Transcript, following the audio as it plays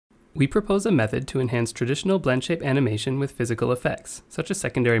We propose a method to enhance traditional Blendshape animation with physical effects, such as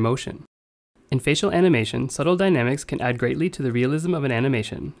secondary motion. In facial animation, subtle dynamics can add greatly to the realism of an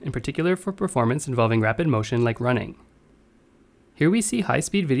animation, in particular for performance involving rapid motion like running. Here we see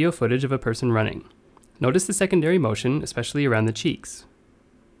high-speed video footage of a person running. Notice the secondary motion, especially around the cheeks.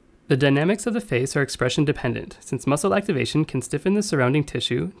 The dynamics of the face are expression dependent, since muscle activation can stiffen the surrounding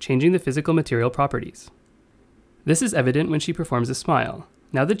tissue, changing the physical material properties. This is evident when she performs a smile.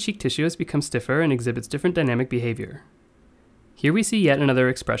 Now the cheek tissue has become stiffer and exhibits different dynamic behavior. Here we see yet another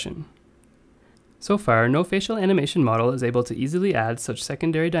expression. So far, no facial animation model is able to easily add such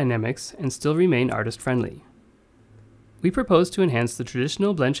secondary dynamics and still remain artist-friendly. We propose to enhance the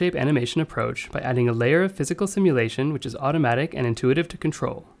traditional Blendshape animation approach by adding a layer of physical simulation which is automatic and intuitive to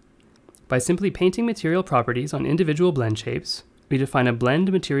control. By simply painting material properties on individual blend shapes, we define a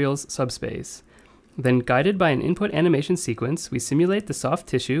blend materials subspace. Then, guided by an input animation sequence, we simulate the soft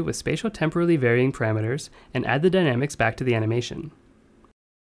tissue with spatio-temporally varying parameters and add the dynamics back to the animation.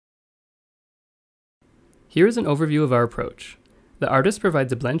 Here is an overview of our approach. The artist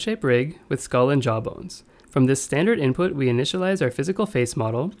provides a Blendshape rig with skull and jawbones. From this standard input, we initialize our physical face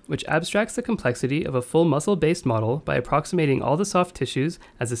model, which abstracts the complexity of a full muscle-based model by approximating all the soft tissues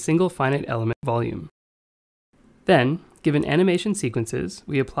as a single finite element volume. Then, given animation sequences,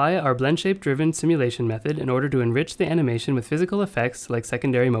 we apply our Blendshape-driven simulation method in order to enrich the animation with physical effects like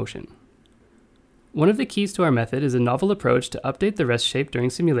secondary motion. One of the keys to our method is a novel approach to update the rest shape during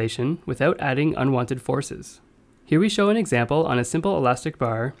simulation without adding unwanted forces. Here we show an example on a simple elastic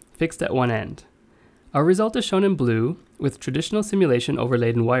bar fixed at one end. Our result is shown in blue, with traditional simulation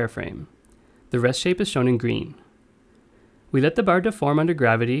overlaid in wireframe. The rest shape is shown in green. We let the bar deform under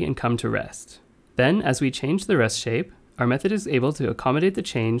gravity and come to rest. Then, as we change the rest shape, our method is able to accommodate the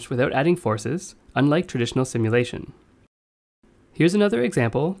change without adding forces, unlike traditional simulation. Here's another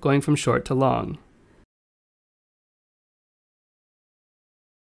example going from short to long.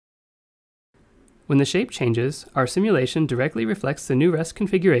 When the shape changes, our simulation directly reflects the new rest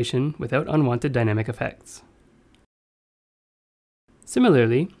configuration without unwanted dynamic effects.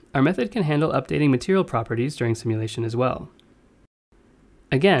 Similarly, our method can handle updating material properties during simulation as well.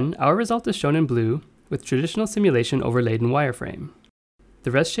 Again, our result is shown in blue, with traditional simulation overlaid in wireframe.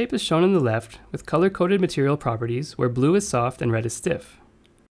 The rest shape is shown on the left, with color-coded material properties where blue is soft and red is stiff.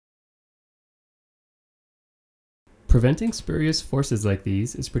 Preventing spurious forces like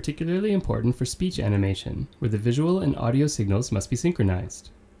these is particularly important for speech animation, where the visual and audio signals must be synchronized.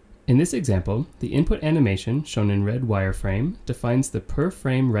 In this example, the input animation, shown in red wireframe, defines the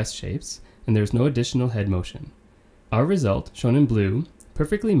per-frame rest shapes, and there is no additional head motion. Our result, shown in blue,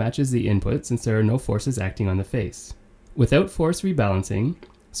 perfectly matches the input since there are no forces acting on the face. Without force rebalancing,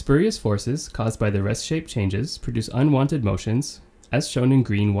 spurious forces caused by the rest shape changes produce unwanted motions, as shown in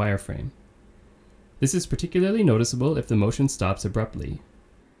green wireframe. This is particularly noticeable if the motion stops abruptly.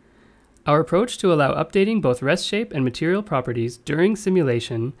 Our approach to allow updating both rest shape and material properties during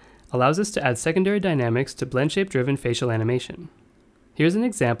simulation allows us to add secondary dynamics to Blendshape-driven facial animation. Here's an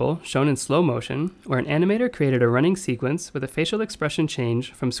example, shown in slow motion, where an animator created a running sequence with a facial expression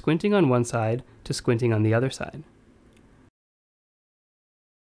change from squinting on one side to squinting on the other side.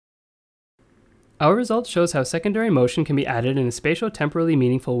 Our result shows how secondary motion can be added in a spatio-temporally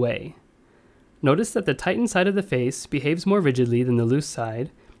meaningful way. Notice that the tightened side of the face behaves more rigidly than the loose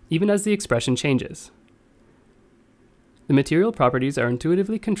side, even as the expression changes. The material properties are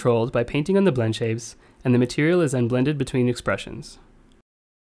intuitively controlled by painting on the blend shapes, and the material is then blended between expressions.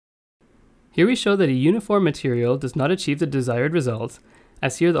 Here we show that a uniform material does not achieve the desired result,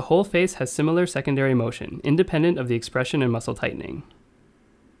 as here the whole face has similar secondary motion, independent of the expression and muscle tightening.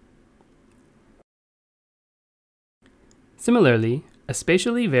 Similarly, a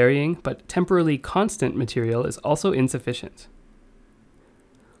spatially varying but temporally constant material is also insufficient.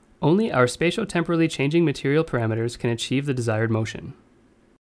 Only our spatio-temporally changing material parameters can achieve the desired motion.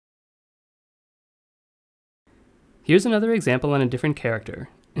 Here's another example on a different character.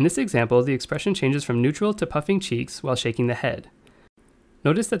 In this example, the expression changes from neutral to puffing cheeks while shaking the head.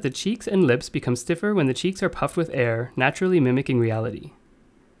 Notice that the cheeks and lips become stiffer when the cheeks are puffed with air, naturally mimicking reality.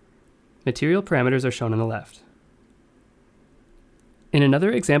 Material parameters are shown on the left. In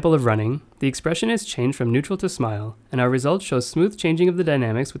another example of running, the expression is changed from neutral to smile, and our result shows smooth changing of the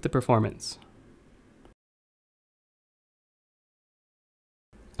dynamics with the performance.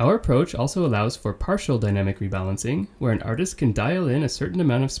 Our approach also allows for partial dynamic rebalancing, where an artist can dial in a certain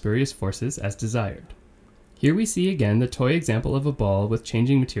amount of spurious forces as desired. Here we see again the toy example of a ball with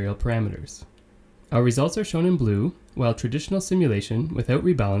changing material parameters. Our results are shown in blue, while traditional simulation without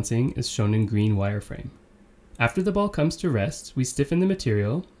rebalancing is shown in green wireframe. After the ball comes to rest, we stiffen the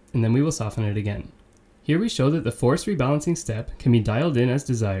material, and then we will soften it again. Here we show that the force rebalancing step can be dialed in as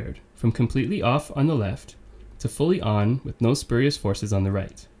desired, from completely off on the left to fully on with no spurious forces on the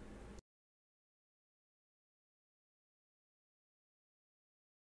right.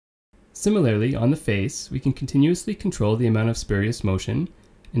 Similarly, on the face, we can continuously control the amount of spurious motion,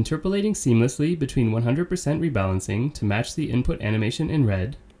 interpolating seamlessly between 100% rebalancing to match the input animation in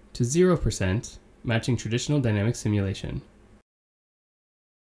red, to 0% matching traditional dynamic simulation,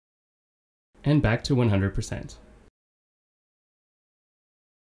 and back to 100%.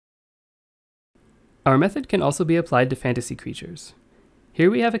 Our method can also be applied to fantasy creatures. Here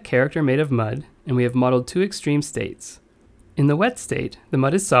we have a character made of mud, and we have modeled two extreme states. In the wet state, the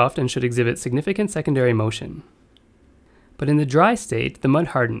mud is soft and should exhibit significant secondary motion. But in the dry state, the mud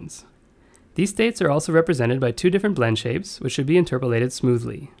hardens. These states are also represented by two different blend shapes, which should be interpolated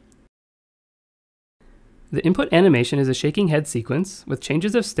smoothly. The input animation is a shaking head sequence, with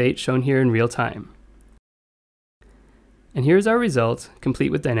changes of state shown here in real time. And here is our result,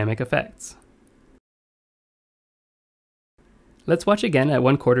 complete with dynamic effects. Let's watch again at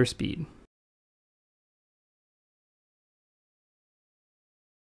 1/4 speed.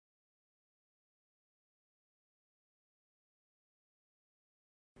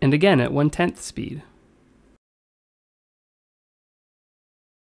 And again at 1/10 speed.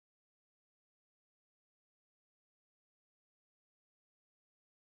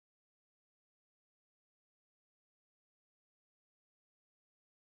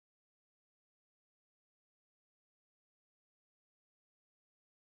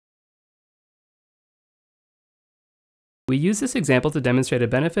 We use this example to demonstrate a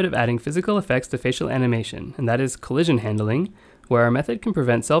benefit of adding physical effects to facial animation, and that is collision handling, where our method can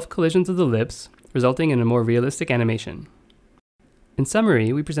prevent self-collisions of the lips, resulting in a more realistic animation. In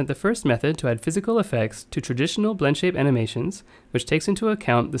summary, we present the first method to add physical effects to traditional Blendshape animations, which takes into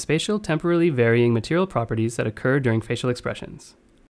account the spatial temporally varying material properties that occur during facial expressions.